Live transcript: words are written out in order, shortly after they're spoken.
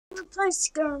play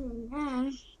Skyrim,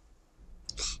 man.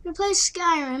 We play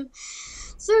Skyrim.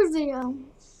 Third video.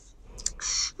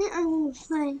 I'm gonna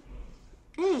play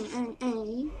A.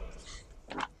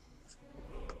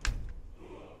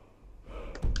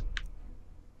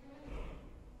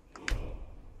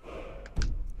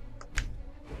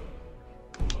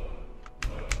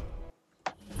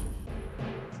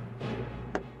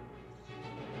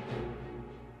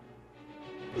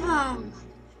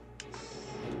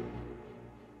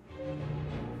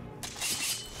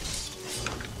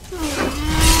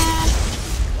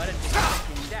 What did you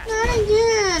think that? Not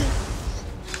again.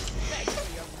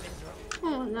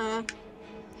 Oh no.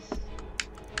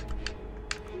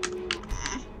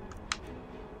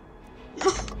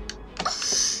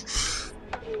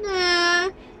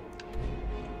 Nah.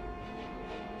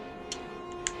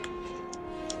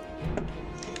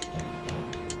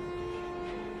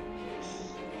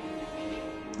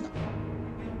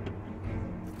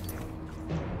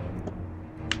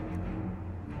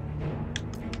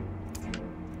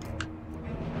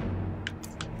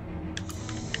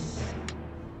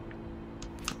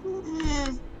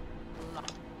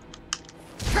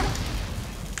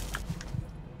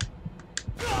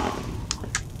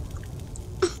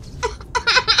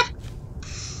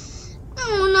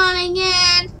 Oh, not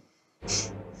again.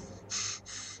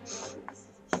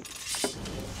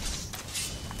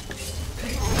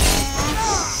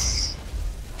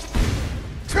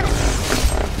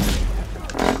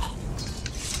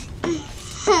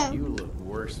 You look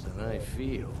worse than I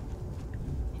feel.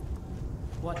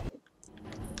 What?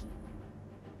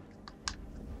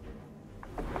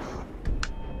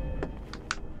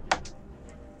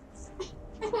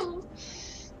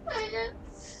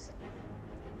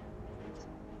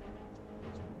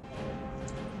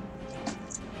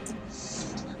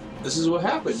 This is what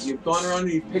happens. You've gone around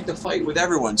and you've picked a fight with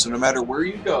everyone, so no matter where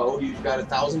you go, you've got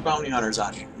 1,000 bounty hunters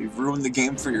on you. You've ruined the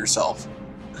game for yourself.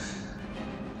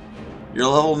 You're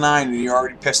level 9 and you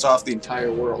already pissed off the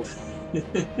entire world.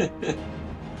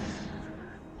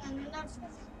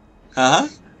 Huh?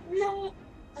 No,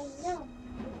 I know.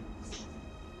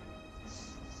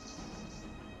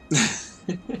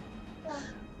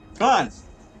 Come on.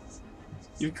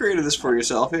 You've created this for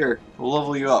yourself. Here, we'll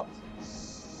level you up.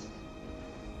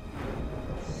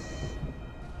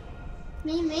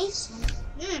 Me, Mason.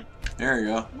 There you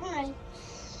go. Alright.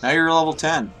 Now you're level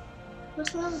 10.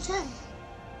 What's level 10?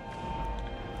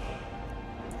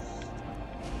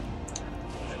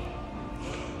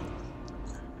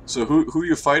 So who are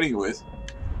you fighting with?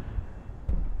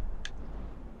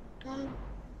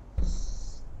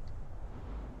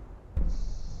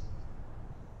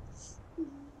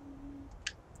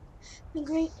 The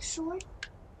Great Sword?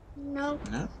 No.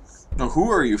 No. No,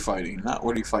 who are you fighting? Not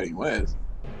what are you fighting with?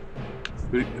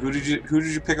 Who did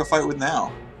you pick a fight with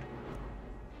now?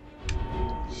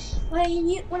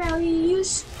 When I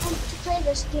used to play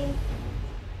this game.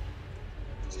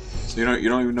 So you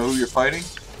don't even know who you're fighting?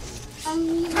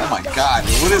 Oh my God!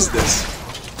 What is this?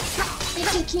 They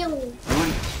can kill you.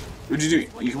 What'd you do?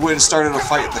 You went and started a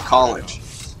fight at the college.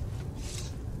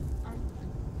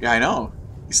 Yeah, I know.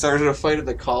 You started a fight at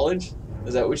the college?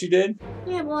 Is that what you did?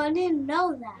 Yeah, well, I didn't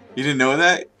know that. You didn't know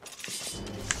that?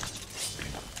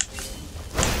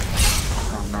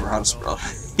 I don't remember how to spell.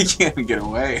 You can't even get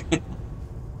away.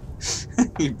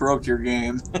 You broke your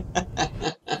game.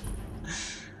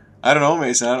 I don't know,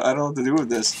 Mason. I don't know what to do with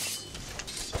this.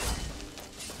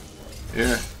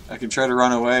 Here, I can try to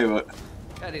run away, but...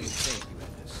 I didn't think you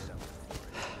had this stuff.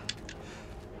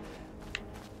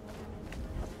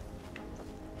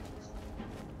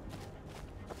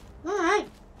 Alright.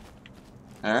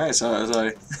 Alright, so I'm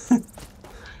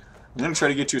gonna try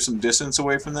to get you some distance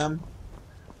away from them.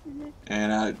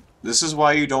 And this is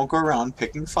why you don't go around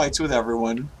picking fights with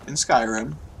everyone in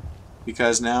Skyrim.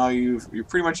 Because now you're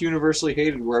pretty much universally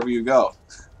hated wherever you go.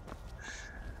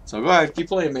 So go ahead, keep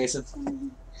playing,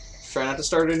 Mason. Try not to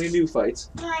start any new fights.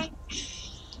 Alright.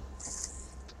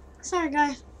 Sorry,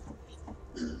 guys.